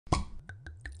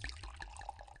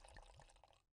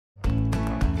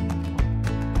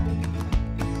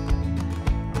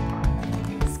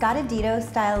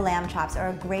Scottadito-style lamb chops are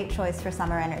a great choice for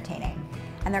summer entertaining.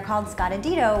 And they're called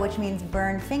Scottadito, which means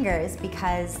burned fingers,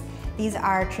 because these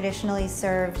are traditionally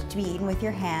served to be eaten with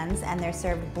your hands, and they're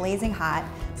served blazing hot,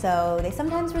 so they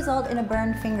sometimes result in a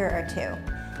burned finger or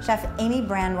two. Chef Amy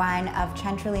Brandwein of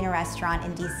Centrolina restaurant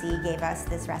in DC gave us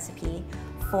this recipe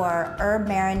for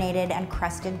herb-marinated and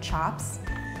crusted chops,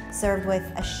 served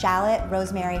with a shallot,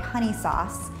 rosemary, honey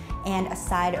sauce, and a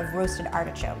side of roasted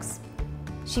artichokes.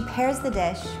 She pairs the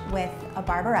dish with a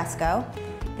Barbaresco.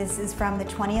 This is from the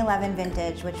 2011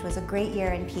 vintage, which was a great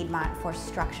year in Piedmont for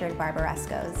structured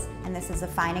Barbarescos, and this is a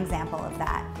fine example of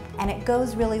that. And it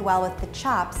goes really well with the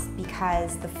chops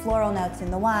because the floral notes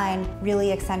in the wine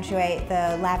really accentuate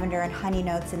the lavender and honey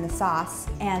notes in the sauce,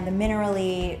 and the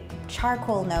minerally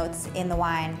charcoal notes in the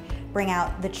wine bring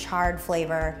out the charred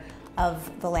flavor of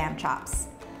the lamb chops.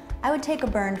 I would take a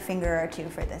burned finger or two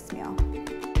for this meal.